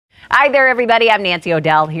Hi there, everybody. I'm Nancy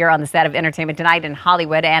O'Dell here on the set of Entertainment Tonight in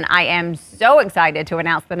Hollywood, and I am so excited to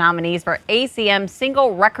announce the nominees for ACM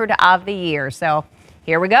Single Record of the Year. So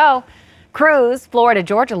here we go. Cruise, Florida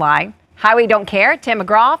Georgia Line. Highway Don't Care, Tim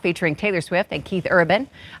McGraw featuring Taylor Swift and Keith Urban.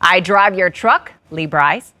 I Drive Your Truck, Lee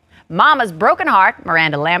Brice. Mama's Broken Heart,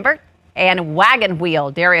 Miranda Lambert. And Wagon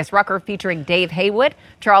Wheel, Darius Rucker featuring Dave Haywood,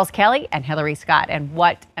 Charles Kelly, and Hillary Scott. And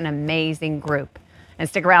what an amazing group. And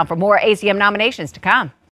stick around for more ACM nominations to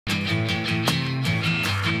come.